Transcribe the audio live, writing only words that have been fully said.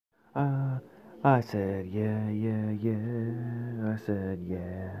Uh, I said, yeah, yeah, yeah. I said,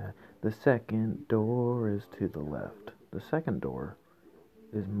 yeah. The second door is to the left. The second door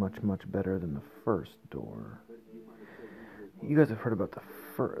is much, much better than the first door. You guys have heard about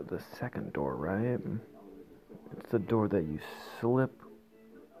the second door, right? It's the door that you slip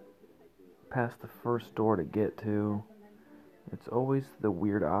past the first door to get to. It's always the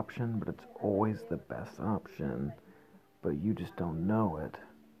weird option, but it's always the best option. But you just don't know it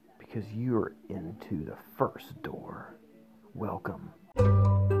because you're into the first door. Welcome.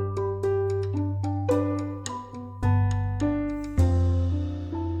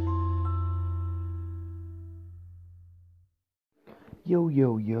 Yo,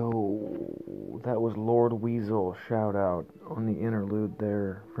 yo, yo. That was Lord Weasel. Shout out on the interlude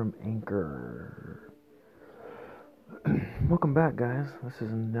there from Anchor. Welcome back, guys. This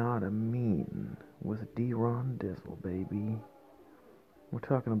is Not a Mean with D-Ron Dizzle, baby.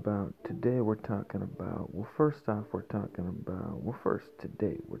 Today we're talking about, well, first off, we're talking about, well, first,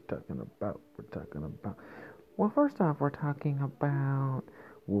 today we're talking about, well, first off, we're talking about,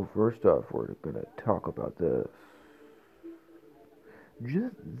 well, first off, we're gonna talk about this.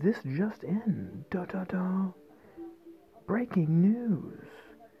 This just in. Da da da. Breaking news.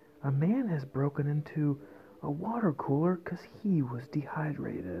 A man has broken into a water cooler because he was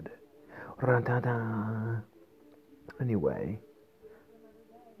dehydrated. Ra-da-da. Anyway,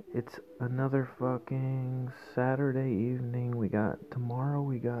 it's another fucking Saturday evening. Tomorrow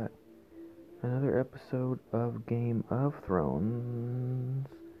we got another episode of Game of Thrones.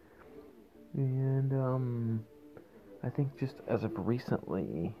 And, I think just as of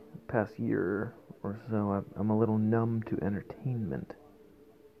recently, past year or so, I'm a little numb to entertainment.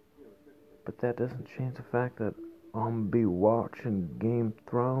 But that doesn't change the fact that I'm be watching Game of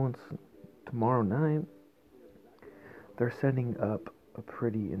Thrones tomorrow night. They're setting up a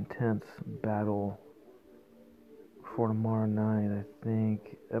pretty intense battle for tomorrow night. I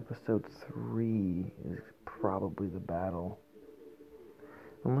think episode 3 is probably the battle.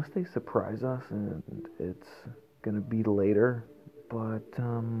 Unless they surprise us and it's gonna be later. But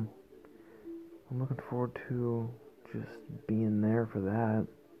I'm looking forward to just being there for that.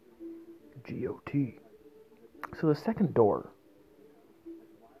 GOT. So the second door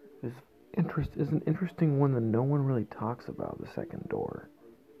is an interesting one that no one really talks about. The second door.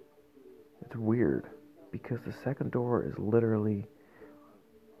 It's weird because the second door is literally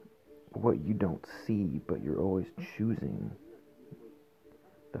what you don't see, but you're always choosing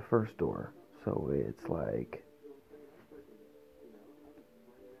the first door. So it's like,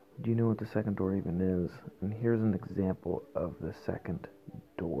 do you know what the second door even is? And here's an example of the second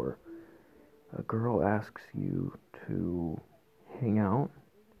door. A girl asks you to hang out.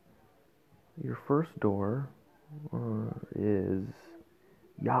 Your first door is,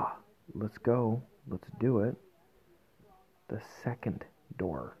 yeah, let's go, let's do it. The second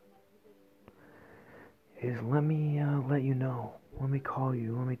door is, let me let you know. Let me call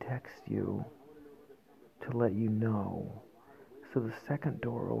you, let me text you to let you know. So the second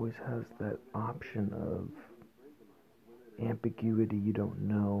door always has that option of ambiguity. You don't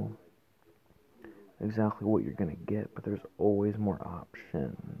know exactly what you're going to get, but there's always more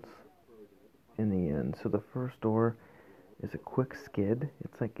options in the end. So the first door is a quick skid.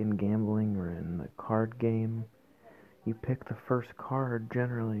 It's like in gambling or in a card game. You pick the first card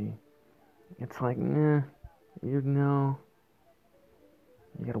generally. It's like, you know,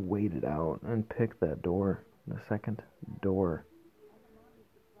 you gotta wait it out and pick that door, the second door.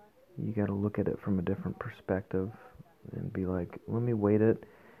 You gotta look at it from a different perspective and be like, let me wait it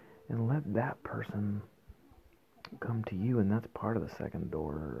and let that person come to you, and that's part of the second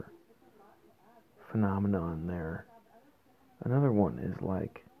door phenomenon there. Another one is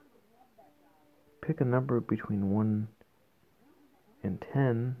like, pick a number between 1 and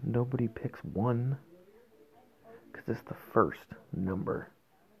 10. Nobody picks 1 because it's the first number.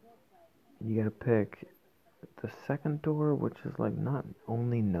 You gotta pick the second door, which is like not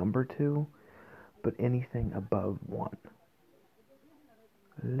only number 2, but anything above 1.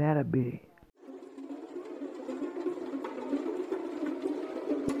 Let it be.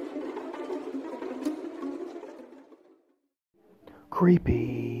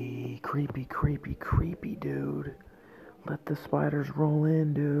 Creepy, creepy, creepy, creepy, dude. Let the spiders roll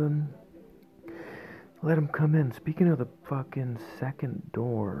in, dude. Let them come in. Speaking of the fucking second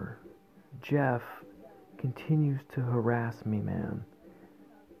door, Jeff continues to harass me, man.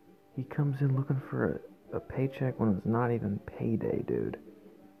 He comes in looking for a paycheck when it's not even payday, dude.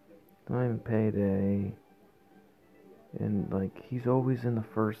 It's not even payday. And, like, he's always in the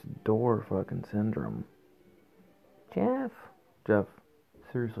first door fucking syndrome. Jeff,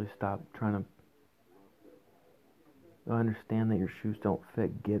 seriously stop trying to. I understand that your shoes don't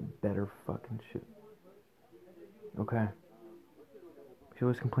fit. Get better fucking shoes. Okay. He's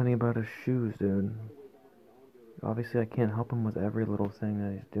always complaining about his shoes, dude. Obviously, I can't help him with every little thing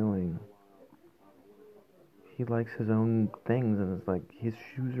that he's doing. He likes his own things, and it's like his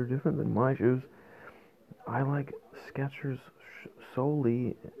shoes are different than my shoes. I like Skechers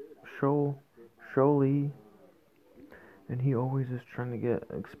solely, and he always is trying to get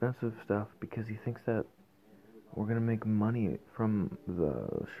expensive stuff because he thinks that we're gonna make money from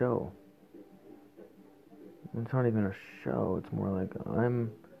the show. It's not even a show. It's more like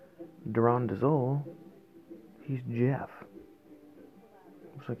I'm Duran Dazol. He's Jeff.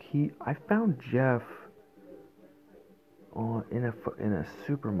 It's like I found Jeff in a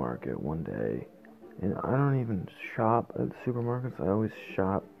supermarket one day, and I don't even shop at supermarkets. I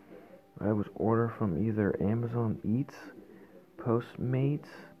always order from either Amazon Eats, Postmates,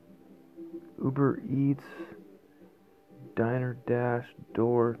 Uber Eats, Diner Dash,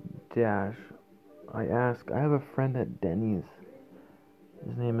 Door Dash. I have a friend at Denny's.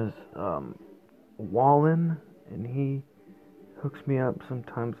 His name is Wallen, and he hooks me up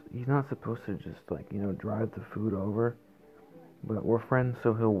sometimes. He's not supposed to just drive the food over, but we're friends,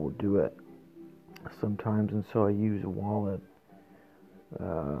 so he'll do it sometimes, and so I use a wallet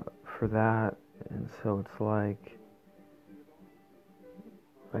for that, and so it's like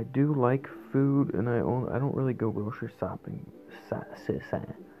I do like food, and I don't really go grocery shopping,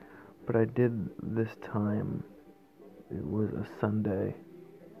 but I did this time. It was a Sunday.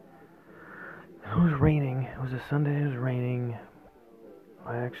 It was raining. It was a Sunday. It was raining.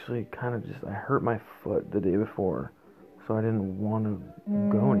 I actually I hurt my foot the day before, so I didn't want to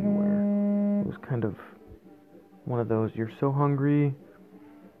go anywhere. It was kind of one of those, you're so hungry,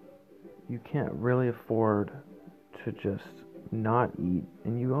 you can't really afford to just not eat,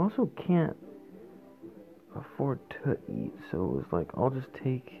 and you also can't afford to eat, so it was like,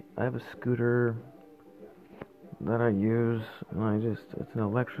 I have a scooter that I use, and it's an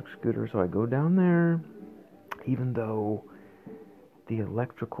electric scooter, so I go down there, even though the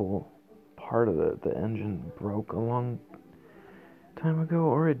electrical part of the engine broke a long time ago,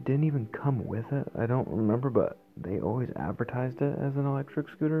 or it didn't even come with it. I don't remember, but they always advertised it as an electric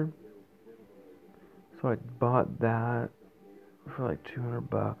scooter. So I bought that for like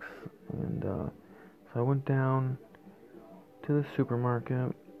 $200, and so I went down to the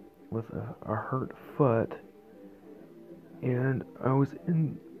supermarket with a hurt foot, and I was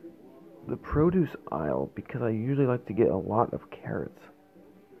in the produce aisle because I usually like to get a lot of carrots.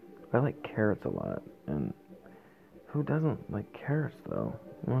 I like carrots a lot, and who doesn't like carrots though?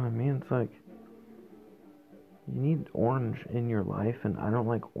 You know what I mean? It's like you need orange in your life, and I don't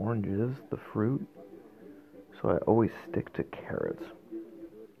like oranges, the fruit, so I always stick to carrots.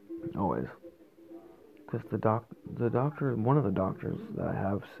 Always. Because one of the doctors that I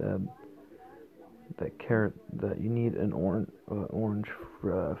have said that you need an orange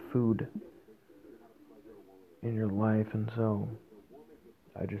food in your life, and so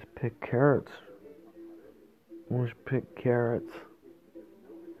I just pick carrots.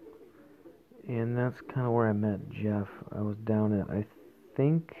 And that's kind of where I met Jeff. I was down at, I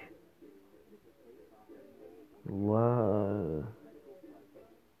think,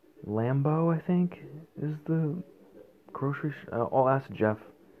 Lambo, I think, is the grocery I'll ask Jeff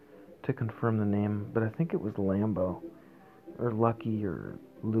to confirm the name, but I think it was Lambo, or Lucky, or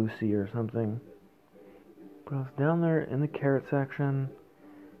Lucy, or something. But I was down there in the carrot section,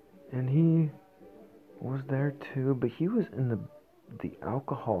 and he was there too, but he was in the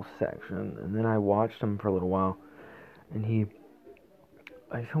alcohol section, and then I watched him for a little while, and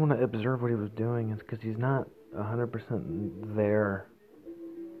I just want to observe what he was doing, it's because he's not 100% there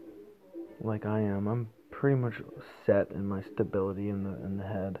like I am. I'm pretty much set in my stability in the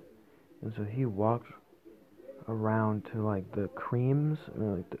head, and so he walked around to like the creams,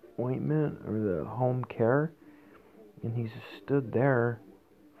 or like the ointment, or the home care, and he just stood there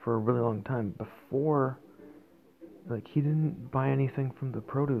for a really long time before. Like, he didn't buy anything from the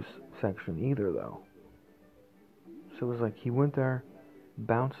produce section either, though. So it was like he went there,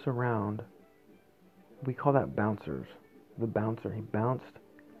 bounced around. We call that bouncers. The bouncer. He bounced.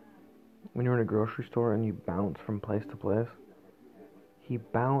 When you're in a grocery store and you bounce from place to place, he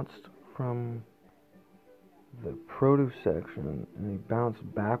bounced from the produce section, and he bounced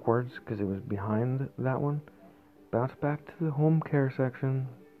backwards because it was behind that one. Bounced back to the home care section,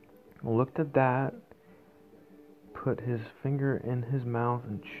 looked at that, put his finger in his mouth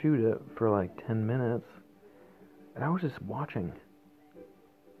and chewed it for like 10 minutes. And I was just watching.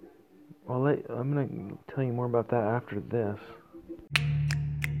 I'm going to tell you more about that after this.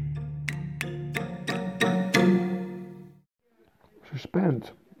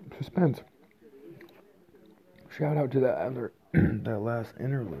 Suspense. Shout out to that other, that last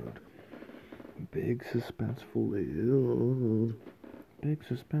interlude. Big suspenseful lude. Big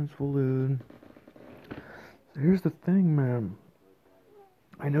suspenseful lude. Here's the thing, man.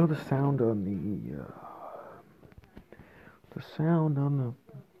 I know the sound on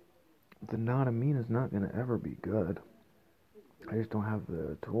the Not-A-Mean is not gonna ever be good. I just don't have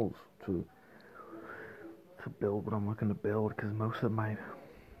the tools to build what I'm looking to build, because most of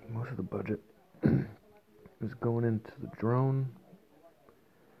the budget is going into the drone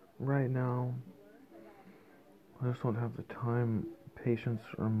right now. I just don't have the time, patience,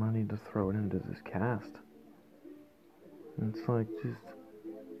 or money to throw it into this cast. And it's like,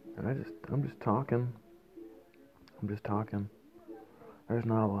 I'm just talking. There's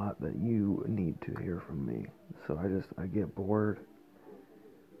not a lot that you need to hear from me. So I get bored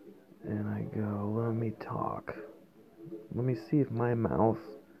and I go, let me talk. Let me see if my mouth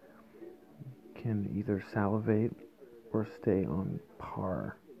can either salivate or stay on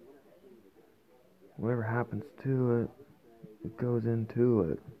par. Whatever happens to it, it goes into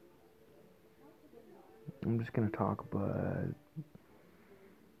it. I'm just gonna talk about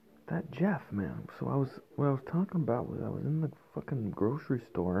that Jeff, man. So what I was talking about was I was in the fucking grocery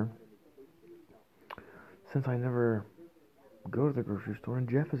store, since I never go to the grocery store, and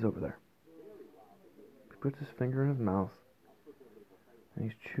Jeff is over there. He puts his finger in his mouth and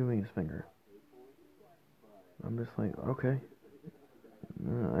he's chewing his finger. I'm just like, okay,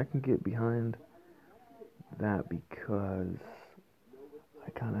 I can get behind that, because I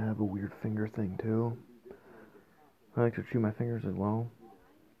kind of have a weird finger thing too. I like to chew my fingers as well.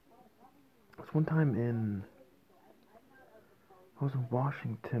 I was in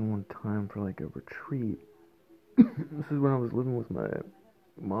Washington one time for like a retreat. This is when I was living with my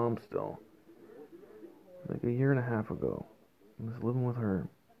mom still. Like a year and a half ago. I was living with her,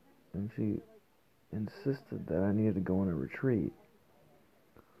 and she insisted that I needed to go on a retreat.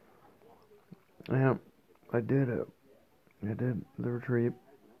 And I did it. I did the retreat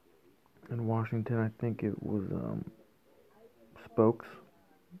in Washington. I think it was Spokes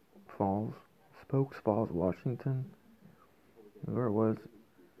Falls, Washington. Where it was.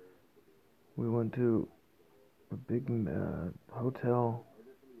 We went to a big hotel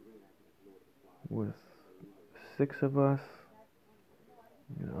with 6 of us.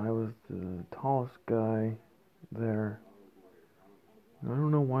 I was the tallest guy there. I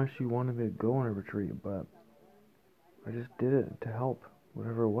don't know why she wanted me to go on a retreat, but I just did it to help,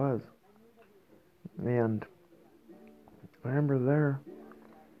 whatever it was. And I remember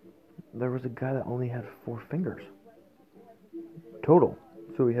there was a guy that only had 4 fingers total.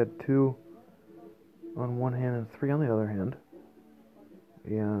 So he had 2 on one hand and 3 on the other hand.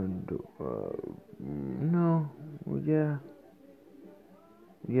 And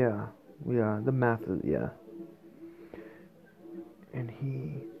the math is, yeah. And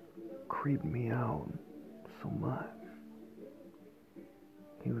he creeped me out so much.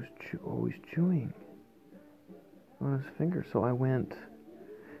 He was always chewing on his finger. So I went,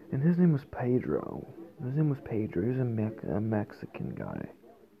 and his name was Pedro. He was a Mexican guy.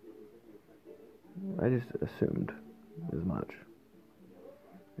 I just assumed as much.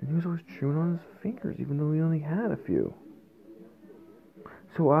 And he was always chewing on his fingers, even though he only had a few.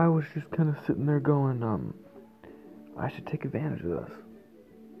 So I was just kind of sitting there going, I should take advantage of this.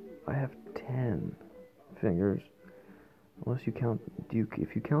 I have 10 fingers. Unless you count,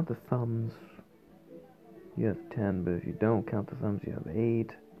 if you count the thumbs, you have 10, but if you don't count the thumbs, you have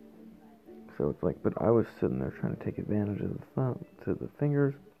 8. So it's like, but I was sitting there trying to take advantage of the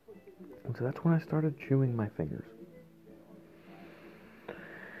fingers. And so that's when I started chewing my fingers.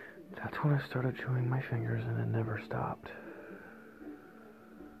 And it never stopped.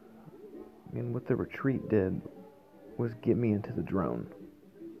 And what the retreat did was get me into the drone.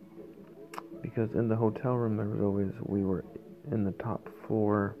 Because in the hotel room, we were in the top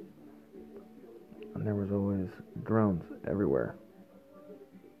floor, and there was always drones everywhere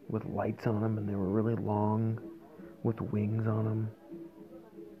with lights on them, and they were really long with wings on them.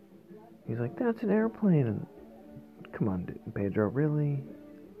 He's like, that's an airplane. And come on, Pedro, really?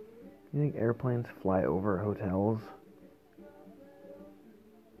 You think airplanes fly over hotels?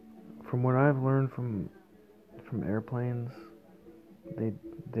 From what I've learned from airplanes,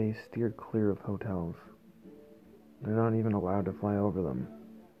 they steer clear of hotels. They're not even allowed to fly over them.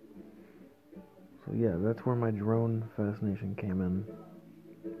 So yeah, that's where my drone fascination came in.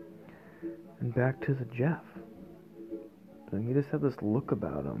 And back to the Jeff. And he just had this look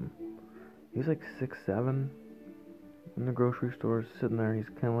about him. He's like 6'7", in the grocery store, sitting there. He's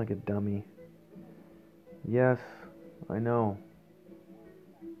kind of like a dummy. Yes, I know.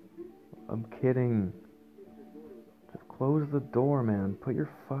 I'm kidding. Just close the door, man. Put your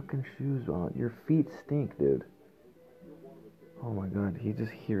fucking shoes on. Your feet stink, dude. Oh my god, he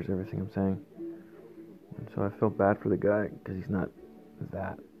just hears everything I'm saying. And so I feel bad for the guy, because he's not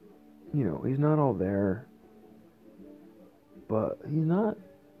that. You know, he's not all there. But he's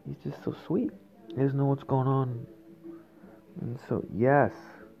just so sweet. He doesn't know what's going on. And so, yes.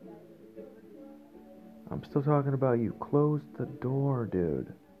 I'm still talking about you. Close the door,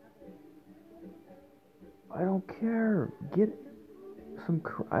 dude. I don't care. Get some.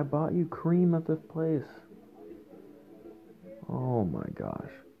 I bought you cream at this place. Oh my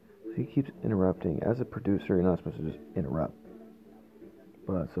gosh. So he keeps interrupting. As a producer, you're not supposed to just interrupt.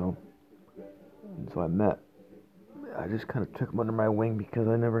 But I just kind of took him under my wing because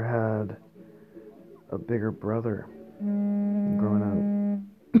I never had a bigger brother growing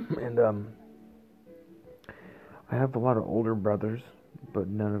up. And I have a lot of older brothers, but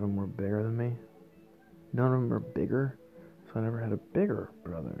none of them were bigger than me. None of them are bigger, so I never had a bigger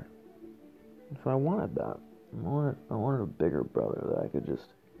brother. So I wanted that. I wanted a bigger brother that I could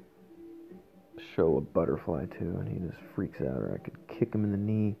just show a butterfly to, and he just freaks out, or I could kick him in the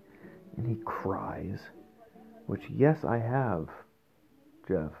knee, and he cries. Which, yes, I have,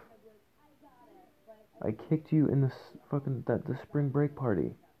 Jeff. I kicked you in the spring break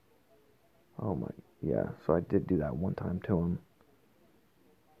party. Oh my, yeah. So I did do that one time to him,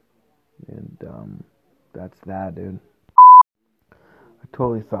 and that's that, dude. I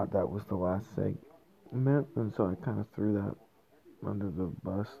totally thought that was the last segment, and so I kind of threw that under the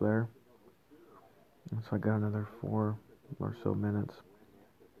bus there. And so I got another 4 or so minutes.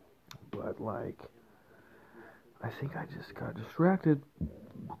 But, like, I think I just got distracted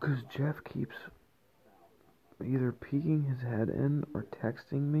because Jeff keeps either peeking his head in or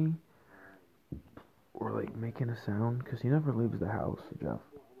texting me or, like, making a sound because he never leaves the house, Jeff.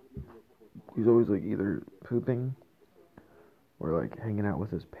 He's always, like, either pooping or, like, hanging out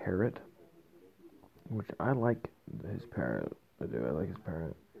with his parrot, which I like his parrot. I do. I like his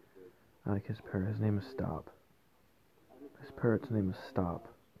parrot. I like his parrot. His name is Stop. His parrot's name is Stop.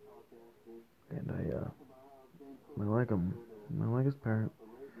 And I like him. I like his parrot.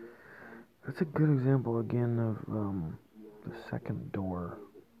 That's a good example again of the second door.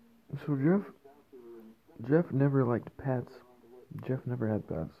 So Jeff never liked pets. Jeff never had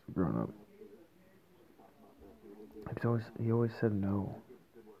pets growing up. He always said no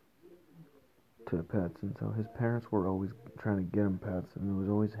to pets, and so his parents were always trying to get him pets, and it was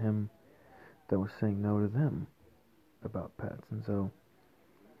always him that was saying no to them about pets. And so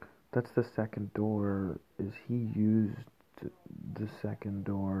that's the second door. Is he used the second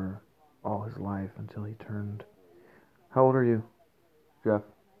door all his life until he turned. How old are you, Jeff?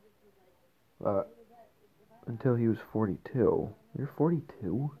 Until he was 42. You're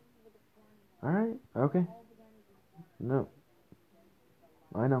 42? Alright, okay. No.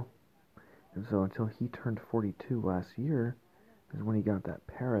 I know. And so until he turned 42 last year is when he got that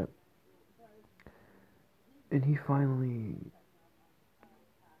parrot. And he finally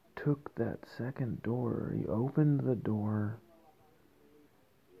took that second door. He opened the door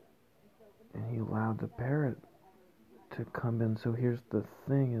and he allowed the parrot to come in. So here's the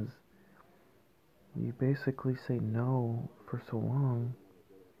thing is, you basically say no for so long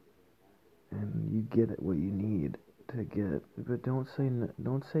and you get what you need to get, but don't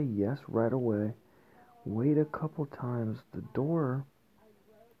say yes right away. Wait a couple times. The door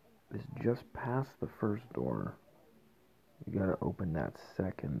is just past the first door. You gotta open that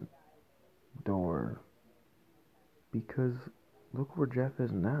second door, because look where Jeff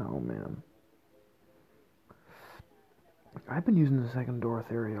is now, man. I've been using the second door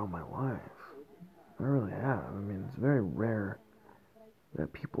theory all my life. I really have. I mean, it's very rare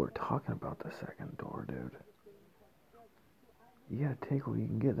that people are talking about the second door, dude. You gotta take what you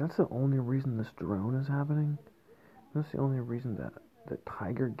can get. That's the only reason this drone is happening. That's the only reason that the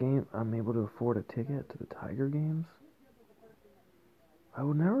Tiger game, I'm able to afford a ticket to the Tiger games. I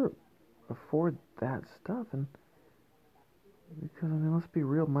would never afford that stuff, and because, I mean, let's be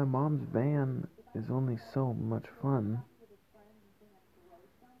real, my mom's van is only so much fun.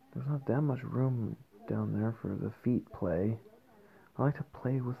 There's not that much room down there for the feet play. I like to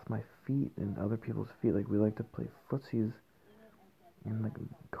play with my feet and other people's feet. Like, we like to play footsies in the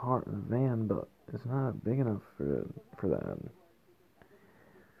van, but it's not big enough for that.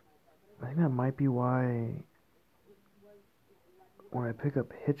 I think that might be why when I pick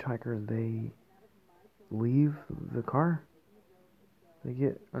up hitchhikers, they leave the car. They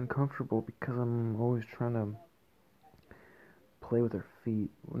get uncomfortable because I'm always trying to play with their feet.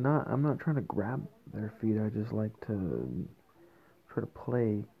 I'm not trying to grab their feet. I just like to try to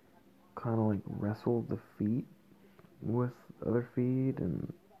play kind of like wrestle the feet with other feet,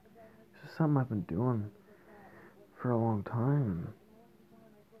 and it's just something I've been doing for a long time.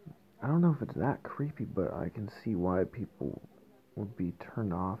 I don't know if it's that creepy, but I can see why people would be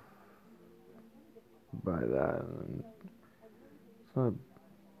turned off by that. And it's not a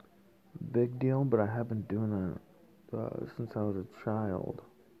big deal, but I have been doing that since I was a child.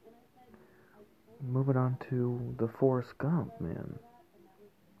 Moving on to the Forrest Gump, man.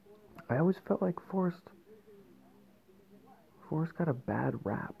 I always felt like Forrest got a bad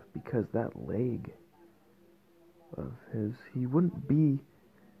rap because that leg of his, he wouldn't be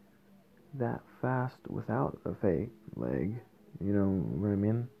that fast without a fake leg. You know what I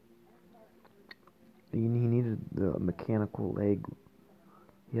mean? He needed the mechanical leg.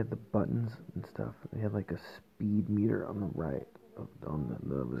 He had the buttons and stuff. He had like a speed meter on the right of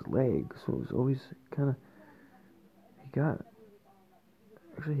his leg, so it was always kind of. He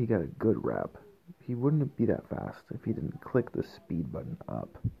got a good rap. He wouldn't be that fast if he didn't click the speed button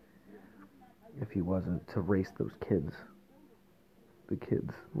up. If he wasn't to race those kids. The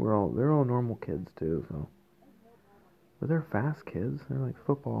kids. They're all normal kids too, so. But they're fast kids. They're like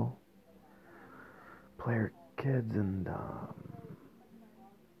football player kids, and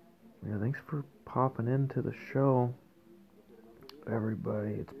yeah, thanks for popping into the show,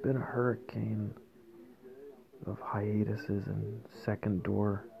 everybody. It's been a hurricane of hiatuses and second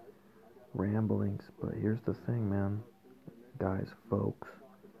door ramblings, but here's the thing, man. Guys, folks,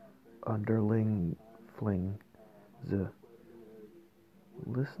 underling fling,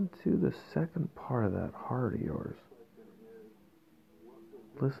 listen to the second part of that heart of yours.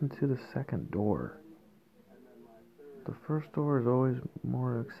 Listen to the second door. The first door is always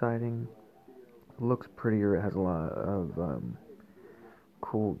more exciting. It looks prettier. It has a lot of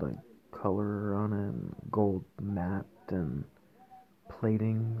cool like color on it, and gold matte and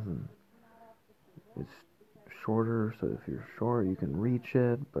platings, and it's shorter. So if you're short, you can reach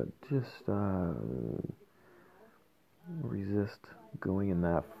it. But just resist going in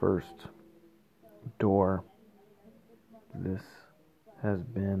that first door. This has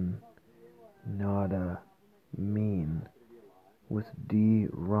been Nada Mean with D.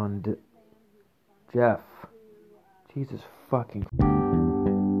 Rond. Jeff. Jesus fucking.